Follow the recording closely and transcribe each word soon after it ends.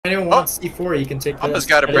anyone wants C4, you can take this. Papa's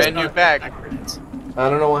got a brand new bag. I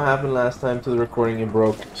don't know what happened last time to the recording. It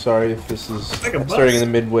broke. Sorry if this is Like a starting in the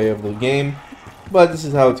midway of the game, but this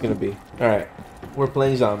is how it's gonna be. All right, we're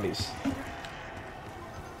playing zombies.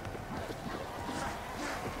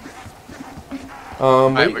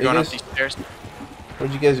 Alright, we're going up these stairs.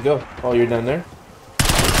 Where'd you guys go? Oh, you're down there.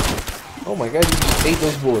 Oh my God, you just ate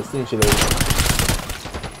those bullets, didn't you, lady? Yeah,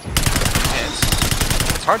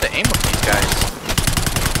 it's hard to aim with these guys.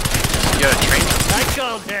 You gotta train them. I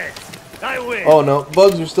called dead. I win. Oh no,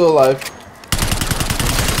 bugs are still alive.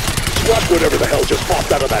 Swat whatever the hell just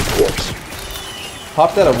popped out of that corpse.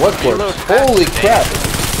 Popped out of what corpse? Holy crap!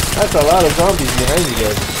 That's a lot of zombies behind you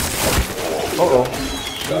guys. Uh-oh.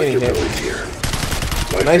 I'm getting hit. Here.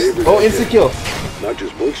 Nice. Oh, insta kill. Not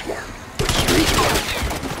just book smart, but street smart.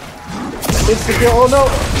 Insta kill. Oh no!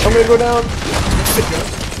 I'm gonna go down.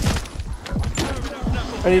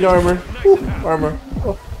 I need armor. Whew, armor.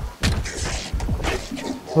 Oh.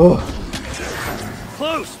 Oh.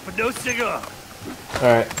 Close, but no cigar.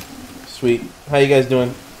 Alright. Sweet. How you guys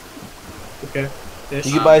doing? Okay. You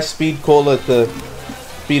can buy speed cola to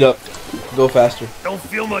speed up. Go faster. Don't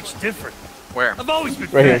feel much different. Where? I've always been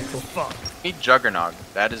Right here. fast as fuck. Need Juggernog.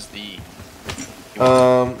 That is the...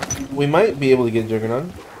 We might be able to get Juggernaut.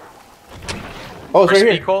 Oh, it's Where's right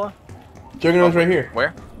Speed here. Cola? Juggernaut's right here.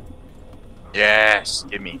 Where? Yes,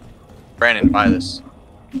 give me. Brandon, buy this.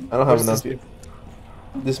 I don't have enough yet.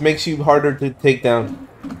 This makes you harder to take down.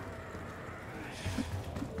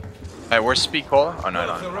 Hey, where's Speed Cola? Oh, no, I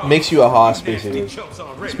don't. Makes you a hoss, basically.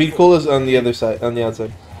 Speed Cola's on the other side, on the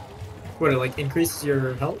outside. What, it like increases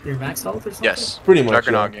your health, your max health or something? Yes. Pretty much.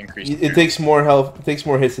 Juggernog Yeah. increased. It takes more health. It takes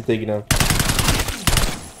more hits to take you down.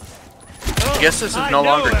 I guess this is no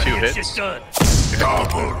longer 2 hits. Just done. Take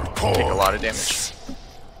a lot of damage.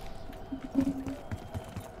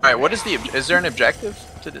 Alright, what is the... Is there an objective?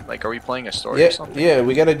 To the, like, are we playing a story Yeah, or something? yeah.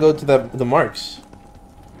 We gotta go to the marks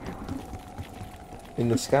in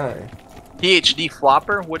the sky. PhD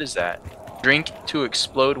Flopper? What is that? Drink to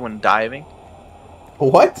explode when diving?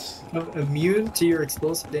 What? Immune to your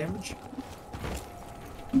explosive damage?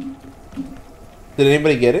 Did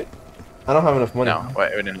anybody get it? I don't have enough money. No,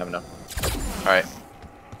 wait, we didn't have enough. Alright.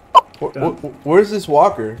 Where's this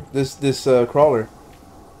walker? This crawler?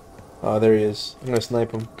 Oh, there he is. I'm gonna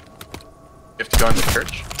snipe him. You have to go in the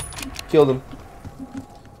church? Killed him.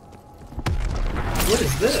 What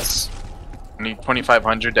is this? I need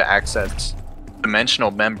 2,500 to access dimensional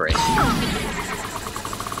membrane.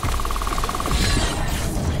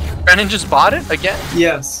 Brennan just bought it again?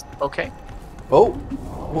 Yes. Okay. Oh.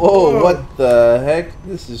 Whoa, Whoa. what the heck?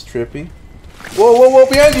 This is trippy. Whoa, whoa, whoa,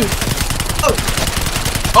 behind you!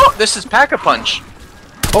 Oh, this is Pack-a-Punch.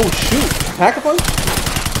 Oh, shoot. Pack-a-punch?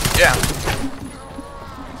 Yeah.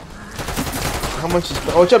 How much is...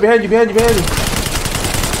 Oh, watch out, behind you, behind you, behind you!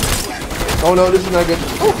 Oh, no, this is not good.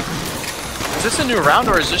 Oh! Is this a new round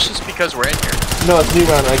or is this just because we're in here? No, it's new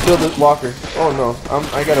round. I killed the walker. Oh, no.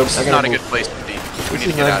 I gotta... This I is gotta not a move. good place to be. We This need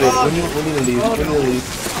is to get not out of good. here. We need to leave. Oh, We need no. to leave.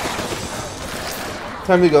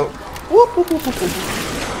 Time to go. Whoop, whoop, whoop, whoop, whoop.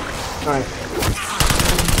 Alright.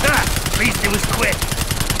 Ah, at least it was quick.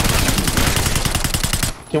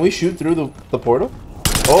 Can we shoot through the portal?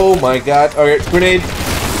 Oh my god. Alright, grenade.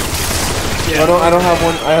 Yeah. I don't have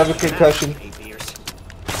one. I have a concussion.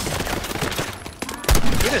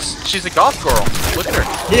 Look at this. She's a goth girl. Look at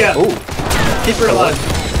her. Yeah. Oh. Keep her alive.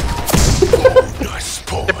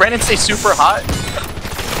 Did Brandon say super hot?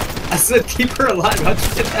 I said keep her alive. How'd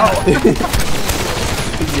you get that?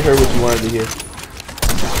 I think you heard what you wanted to hear.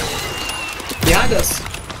 Behind us.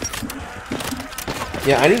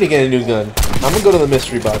 Yeah, I need to get a new gun. I'm gonna go to the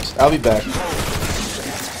mystery box. I'll be back.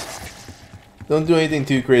 Don't do anything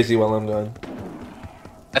too crazy while I'm gone.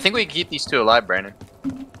 I think we can keep these 2 alive, Brandon.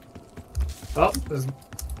 Oh, there's...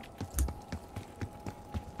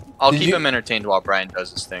 I'll Did keep you- him entertained while Brian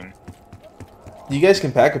does his thing. You guys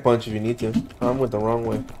can pack a punch if you need to. I went the wrong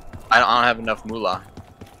way. I don't have enough moolah.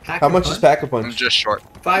 How much is pack a I'm punch? just short.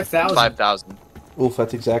 5,000. 5,000. Oof,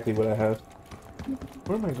 that's exactly what I have.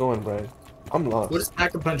 Where am I going, Brian? I'm lost. What does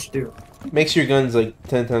Pack-a-Punch do? Makes your guns like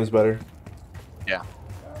 10 times better. Yeah.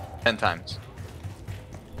 10 times.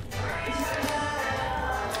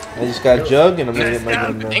 I just got jug and I'm gonna get my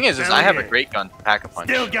gun The now. thing is I have a great gun, Pack-a-Punch.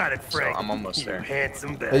 Still got it, So Frank. I'm almost You there.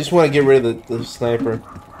 handsome I bastard. just want to get rid of the sniper.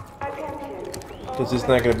 Because it's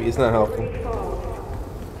not gonna be, it's not helpful.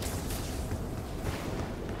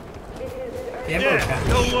 Ammo Yeah, pack.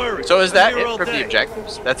 don't worry. So is that I'm here it all for the day.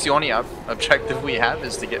 objectives? That's the only objective we have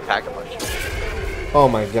is to get Pack-a-Punch. Oh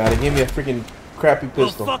my god, it gave me a freaking crappy Well,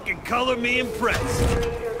 pistol. fucking color me impressed.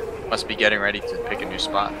 Must be getting ready to pick a new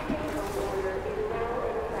spot.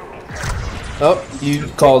 Oh, you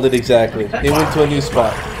called it exactly. It went to a new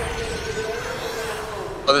spot.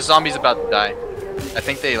 Oh, the zombie's about to die. I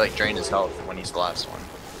think they like drain his health when he's the last one.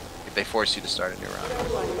 If they force you to start a new round.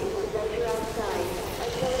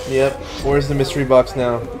 Yep. Where's the mystery box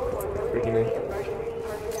now? Freaking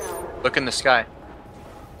A. Look in the sky.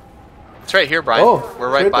 It's right here, Brian. Oh,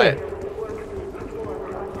 we're right by there. it.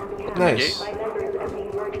 Open the Nice. gate.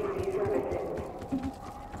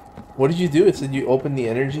 What did you do? It said you opened the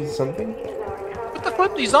energy something? What the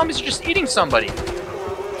flip? These zombies are just eating somebody.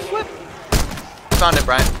 Flip. Found it,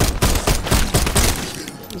 Brian.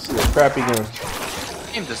 This is a crappy gun.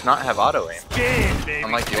 This game does not have auto aim, Scan, baby.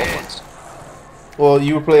 unlike the old ones. Well,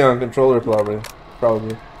 you were playing on controller probably.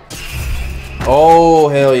 Oh,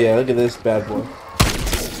 hell yeah. Look at this bad boy.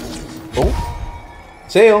 Oh.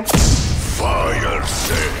 Sail. Fire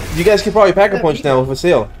sale. You guys can probably pack a punch now with a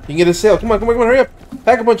sail. You can get a sail. Come on, hurry up.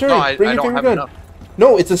 Pack a punch, hurry. No, I Bring your don't favorite have gun. enough.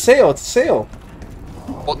 No, it's a sail. It's a sail.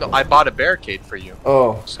 Well, no, I bought a barricade for you.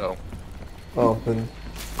 Oh. So, Oh, then.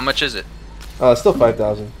 how much is it? Still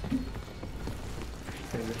 5,000.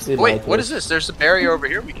 Wait, what is this? There's a barrier over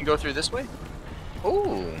here. We can go through this way.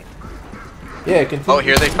 Ooh. Yeah, continue. Oh,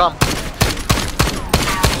 here they come.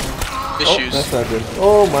 Oh, Issues. that's not good.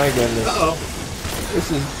 Oh my goodness. Uh-oh.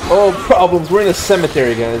 This is problems. We're in a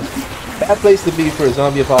cemetery, guys. Bad place to be for a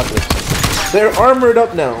zombie apocalypse. They're armored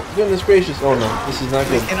up now. Goodness gracious. Oh no, this is not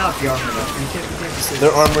They good. cannot be armored up. You can't just say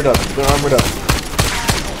They're armored up. They're armored up.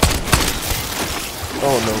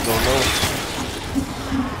 Oh no.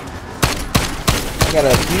 I got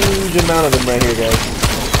a huge amount of them right here, guys.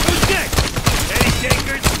 Who's next? Any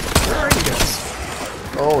takers? Where are you guys?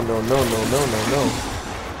 Oh no.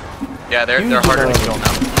 Yeah, they're Huge harder to amount. kill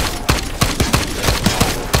now.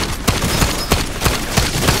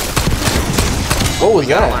 What was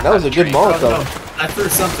that? That was a good Oh, Molotov. no. I threw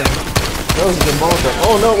something. That was a good Molotov.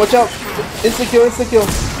 Oh no, watch out! Insta kill. Insta kill.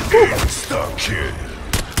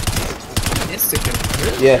 Insta-kill.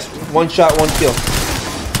 Really? Yes, one shot, one kill.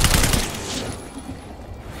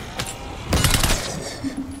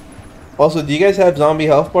 Also, do you guys have zombie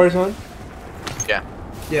health bars on? Yeah,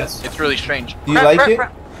 Yes. it's really strange. Do you like it?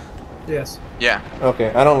 Yes. Yeah, Okay,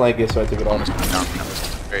 I don't like it, so I took it off. almost coming down. That was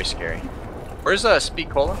very scary. Where's Speed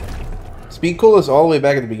Cola? Speed Cola is all the way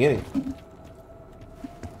back at the beginning.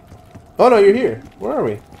 Oh no, you're here. Where are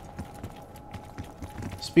we?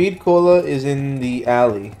 Speed Cola is in the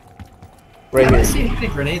alley. Right I don't here. see how many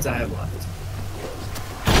grenades I have left.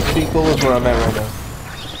 Speed Cola is where I'm at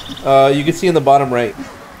right now. You can see in the bottom right.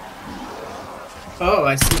 Oh,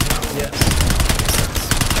 I see now. Yes.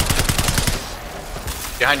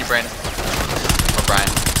 Behind you, Brandon. Or Brian.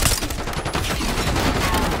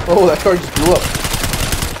 Oh, that car just blew up.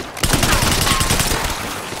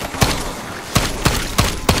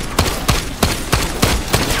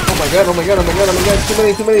 Oh my god,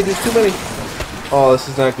 too many, there's too many. Oh, this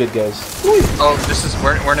is not good, guys. Oh,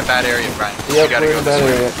 we're in a bad area, Brian. Yep, You gotta we're go in this that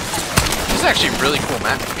way. area. This is actually a really cool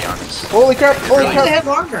map, to be honest. Holy crap, holy They crap. have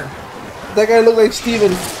armor. That guy looked like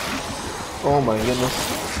Steven. Oh my goodness.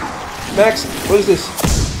 Max, what is this?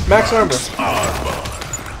 Max armor.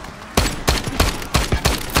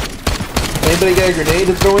 Anybody got a grenade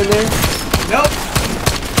to throw in there? Nope.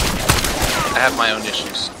 I have my own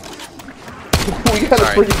issues. We got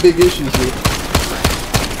Sorry. a pretty big issues here.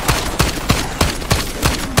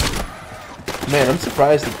 Man, I'm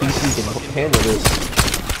surprised the PC can handle this.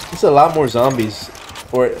 It's a lot more zombies,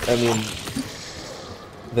 than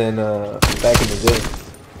back in the day.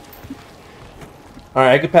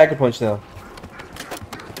 Alright, I can pack a punch now.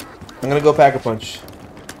 I'm gonna go pack a punch.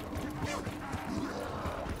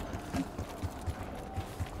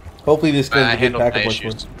 Hopefully this gun's I a good handled pack my a punch one.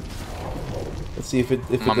 issues. Let's see if it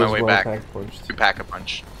I'm on goes my way well back. pack a punch. You pack a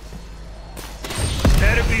punch.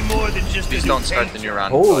 Better be more than just Please a don't new start the paint new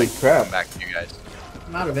round. Holy until I crap. Come back to you guys.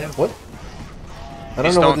 I'm out of ammo. What? I don't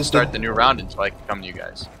Please know what don't this start did. the new round until I can come to you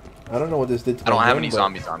guys. I don't know what this did to I don't my have gun, any but-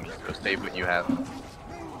 zombies on me, so save what you have.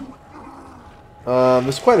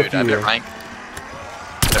 There's quite a Dude, few I'm here. at rank.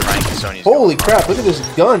 That rank is Sony's. Holy going crap, look at this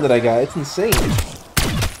gun that I got. It's insane.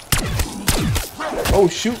 Oh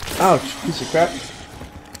shoot. Ouch. Piece of crap.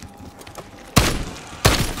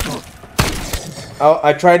 Oh,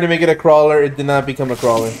 I tried to make it a crawler. It did not become a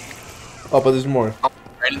crawler. Oh, but there's more. on.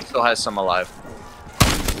 Brandon still has some alive.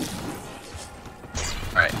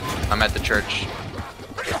 Alright, I'm at the church.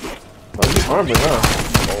 Oh, you armored,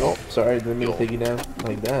 huh? Oh, sorry. Didn't mean to take you down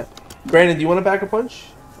like that. Brandon, do you want to pack a punch?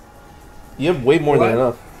 You have way more than What?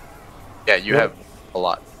 enough. Yeah, you Yep. have a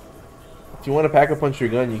lot. If you want to pack a punch your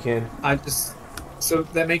gun, you can. I just. So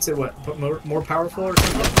that makes it what? More powerful or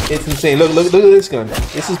something? It's insane. Look at this gun.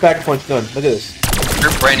 This is pack a punch gun. Look at this.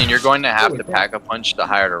 Brandon, you're going to have Holy to crap. pack a punch the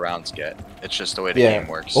higher the rounds get. It's just the way the Yeah. game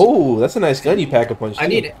works. Oh, that's a nice gun you pack a punch. I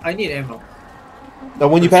too. need ammo. No,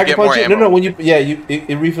 when you If you pack a get more punch, no, ammo. when you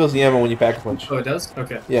it refills the ammo when you pack a punch. Oh, it does?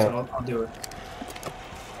 Okay. Yeah. So I'll do it.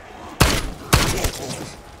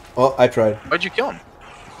 Oh, I tried. Why'd you kill him?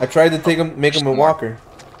 I tried to make him a walker.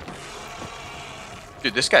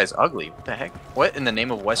 Dude, this guy's ugly. What the heck? What in the name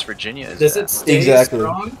of West Virginia is Does that? it stay Exactly.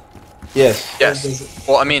 strong? Yes. Does Yes. it-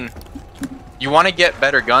 Well, I mean, you want to get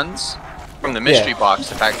better guns from the mystery box.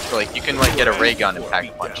 To pack, like you can like get a ray gun and pack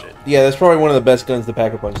a punch it. Yeah, that's probably one of the best guns to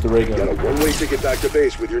pack a punch. The ray Got a gun. one-way ticket back to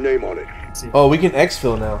base with your name on it. Let's see. Oh, we can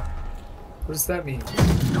exfil now. What does that mean?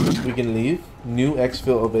 We can leave. New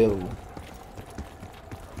exfil available.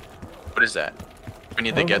 What is that? We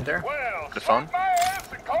need to get there. Well, The phone? my ass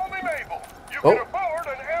and call me Mabel. You Oh. can afford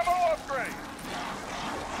an ammo upgrade.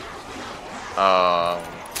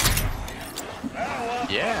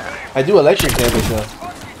 Yeah. I do electric damage now.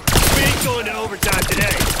 We ain't going to overtime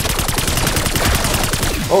today.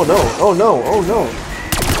 Oh no! Oh no! Oh no!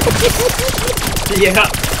 Yeah,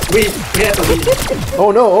 we have to leave.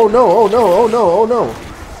 Oh no! Oh no! Oh no! Oh no! Oh no!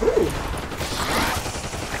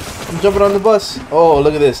 I'm jumping on the bus. Oh,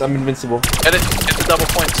 look at this! I'm invincible. Get it. Get the double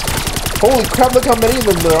points. Holy crap! Look how many of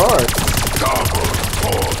them there are.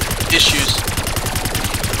 Issues.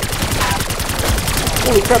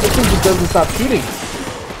 Holy crap! This thing just doesn't stop shooting.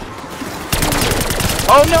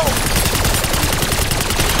 Oh no!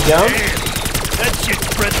 Down? That shit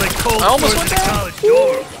spreads like cold I almost sores went in a down. college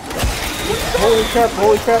dorm. Holy crap!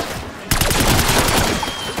 Holy crap!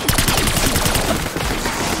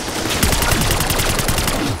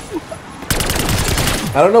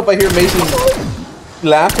 I don't know if I hear Mason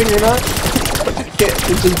laughing or not. I can't.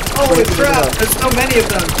 It's just Holy breaking it crap, up. there's so many of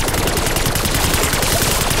them.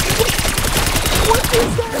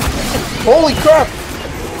 Holy crap!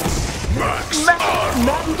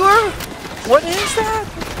 Mangler? What is that?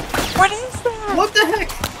 What is that? What the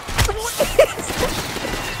heck?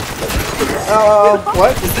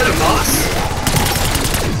 What? Is that a moss?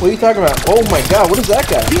 What are you talking about? Oh my god, what is that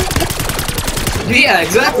guy? Yeah,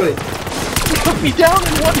 exactly. Put me down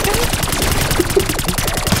in one hit.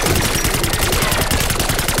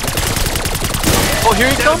 Oh, here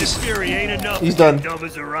he Sound comes. and fury ain't enough. He's to done. get dumb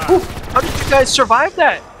as a rock. How did you guys survive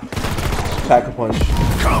that? Pack a punch.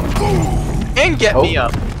 And get me Oh.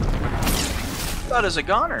 up. That is a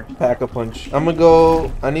goner. Pack a punch. I'm gonna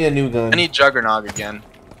go. I need a new gun. I need Juggernog again.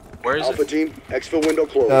 Where is Alpha it? team, exfil window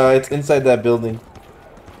closed. It's inside that building.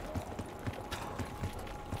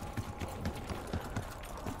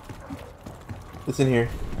 It's in here.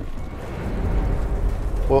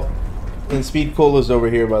 Well, and Speed Cola's over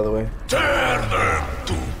here, by the way.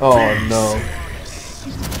 Oh no.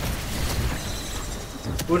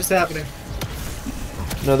 What is happening?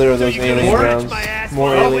 Another of those You gonna alien scratch rounds. my ass More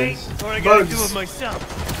while I aliens. wait, Or I gotta do Bugs. it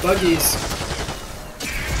myself. Buggies.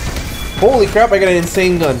 Holy crap, I got an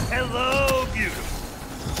insane gun Hello, beautiful.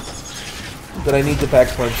 that I need to pack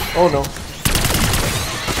punch. Oh no.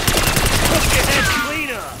 Look your head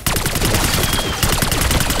clean up.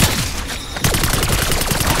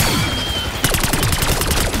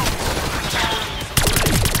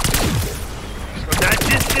 From that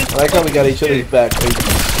distance, I like how we got each other's back. Like,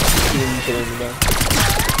 shooting each other in the back.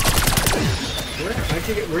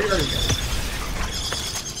 Where are you guys?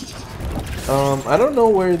 I don't know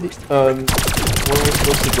where the where we're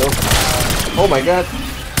supposed to go. Oh my god.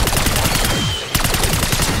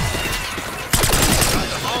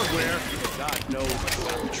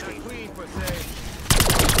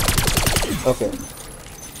 Okay.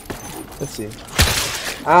 Let's see.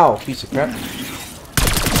 Ow, piece of crap.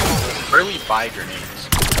 Where do we buy grenades?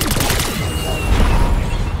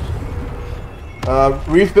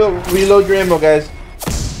 Reload your ammo, guys.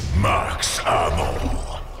 Max ammo.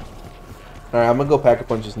 Alright, I'm gonna go pack a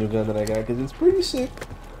punch this new gun that I got because it's pretty sick.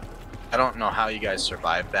 I don't know how you guys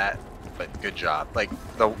survived that, but good job. Like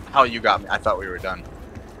how you got me. I thought we were done.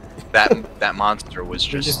 That monster was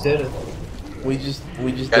We just. just did it. We just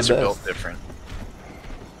You the guys are best. built different.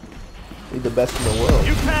 We the best in the world.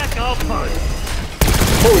 you pack, I'll punch.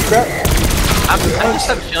 Holy crap! I just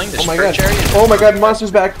have a feeling this Oh my fur god! cherry is. Oh my god!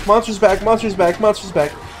 Monsters back! Monsters back! Monsters back! Monsters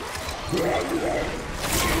back!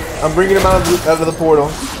 I'm bringing him out of the portal.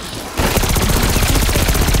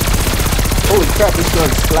 Holy crap! This gun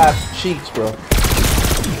slaps cheeks, bro.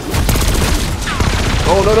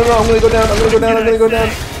 Oh no no no! I'm gonna go down! I'm gonna go down! I'm gonna go down!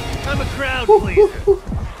 I'm a crowd pleaser.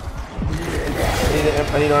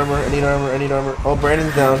 I need armor! I need armor! I need armor! Oh,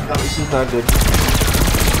 Brandon's down. This is not good.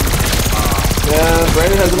 Yeah,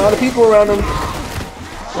 Brandon has a lot of people around him.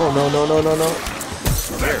 Oh no no no no no!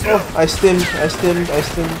 Oh, I stimmed.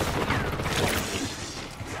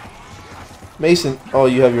 Mason. Oh,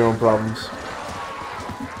 you have your own problems.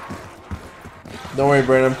 Don't worry,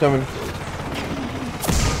 Brandon. I'm coming.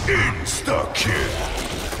 Insta-kill.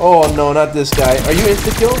 Oh no, not this guy. Are you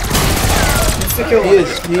insta-kill? Insta-kill. He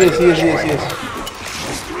is. He is. He is. He is. He is.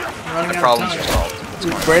 Running The out of problem's time. resolved. It's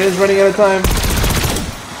fine. Brandon's running out of time.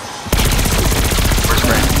 Where's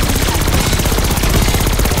Brandon?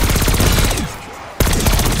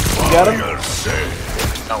 You got him? Fire sale.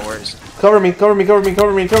 No worries. Cover me. Cover me. Cover me.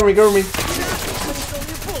 Cover me. Cover me. Cover me.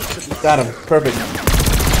 Got him. Perfect.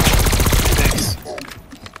 Thanks.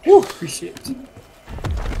 Whew. Appreciate it.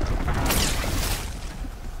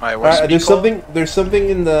 Alright, where's Speed There's Cola? something. There's something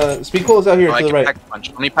in the speed cola is out here Oh, I to the can right. pack punch.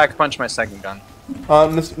 Let me pack punch my second gun.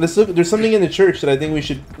 Let's look. There's something in the church that I think we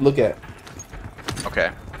should look at. Okay.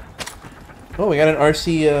 Oh, we got an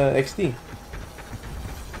RC XD.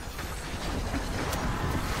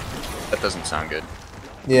 That doesn't sound good.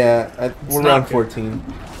 Yeah, we're not around good. 14.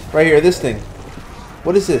 Right here, this thing.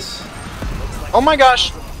 What is this? Oh my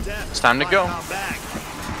gosh! It's time to go.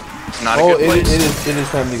 It's not a Oh, good place. it is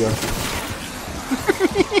time to go.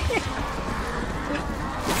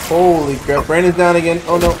 Holy crap! Brandon's down again.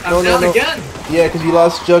 Oh no, I'm no, no, down no. again. Yeah, because you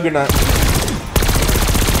lost Juggernaut.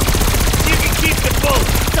 You can keep the boat.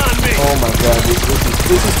 It's on me. Oh my god,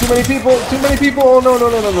 this is too many people. Too many people. Oh no, no,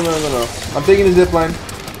 no, no, no, no, no, no. I'm taking the zip line.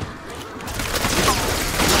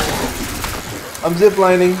 I'm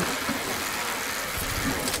ziplining.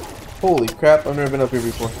 Holy crap, I've never been up here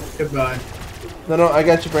before. Goodbye. No, no, I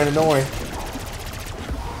got you, Brandon, don't worry. I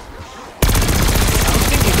don't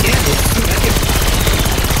think you can. There's too many of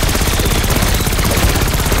them.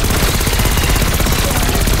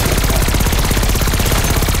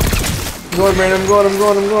 I'm going, Brandon, I'm going, I'm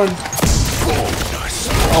going, I'm going.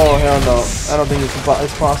 Oh, hell no. I don't think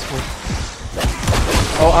it's possible.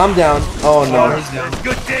 Oh, I'm down. Oh, Oh, no. he's down.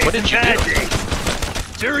 Good day. What did you bad do? day.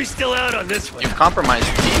 Jury's still out on this one. You've compromised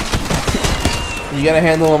the team. You gotta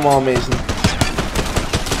handle them all, Mason.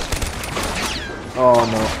 Oh,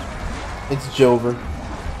 no. It's Jover.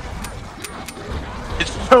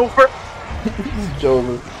 It's over. It's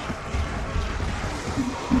Jover.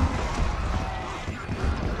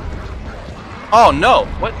 Oh no!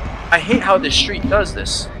 What? I hate how this street does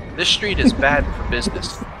this. This street is bad for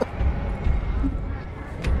business.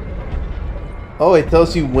 Oh, it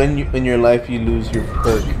tells you when in your life you lose your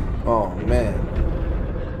perk. Oh, man.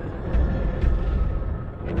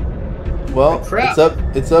 Well, Oh, crap.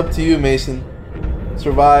 it's up to you, Mason.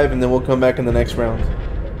 Survive, and then we'll come back in the next round.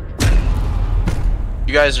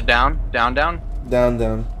 You guys are down? Down? Down,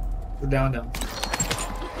 down. We're down.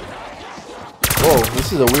 Whoa,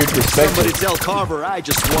 this is a weird Somebody perspective. tell Carver I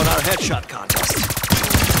just won our headshot contest.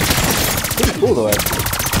 Pretty cool, though, actually.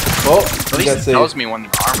 Well, At you least got it tells saved. me when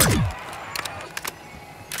they're armored.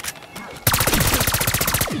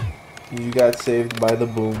 You got saved by the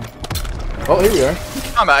boom. Oh, here we are.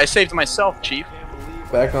 I saved myself, Chief.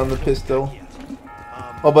 Back on the pistol.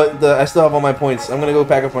 Oh, but I still have all my points. I'm gonna go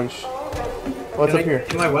pack a punch. What's Can up I here?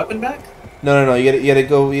 get my weapon back? No, no, no. You gotta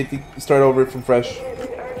go. You have to start over from fresh.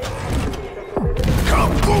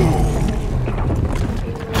 Kaboom!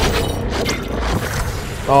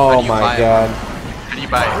 Oh How do you my buy it? god. How do you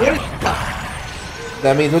buy it?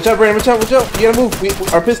 That means watch out, Brandon. Watch out, watch out. You gotta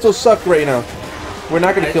move. Our pistols suck right now. We're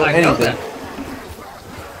not gonna kill I know anything. that.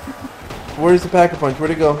 Where's the pack a punch?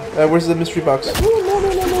 Where'd it go? Where's the mystery box? Ooh, no, no,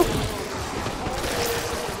 no, no.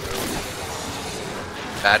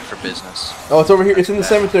 Bad for business. Oh, it's over here. It's in the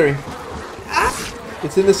cemetery.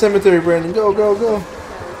 It's in the cemetery, Brandon. Go, go, go.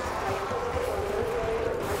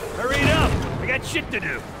 Hurry it up. I got shit to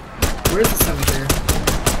do. Where's the cemetery?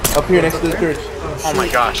 Up here next to the church. Oh my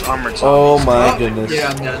gosh, armored Oh zombies. my Oh, goodness. Yeah,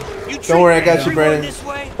 I'm dead. Don't worry, I got you, Brandon. This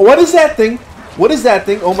way? What is that thing? What is that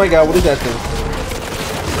thing? Oh my god, what is that thing?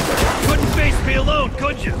 Couldn't face me alone,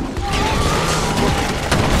 could you?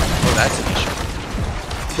 Oh, that's an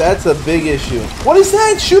issue. That's a big issue. What is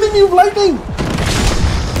that? Shooting me with lightning!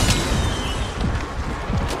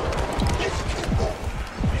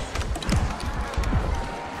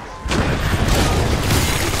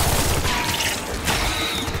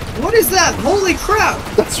 What is that? Holy crap!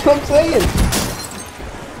 That's what I'm saying.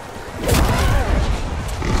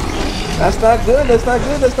 That's not good. That's not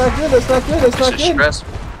good. That's not good. That's not good. That's not This is good.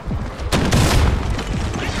 stressful.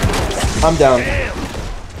 I'm down. Damn.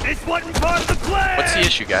 This wasn't part of the plan. What's the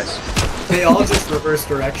issue, guys? They all just reverse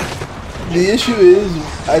direction. The issue is,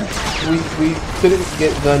 we couldn't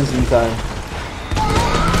get guns in time.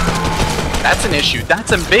 That's an issue.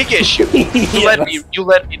 That's a big issue. You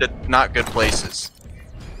led me to not good places.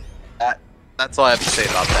 That's all I have to say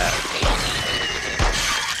about that.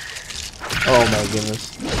 Oh my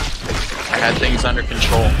goodness. I had things under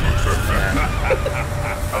control. Yeah.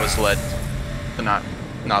 has led to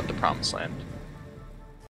not the promised land.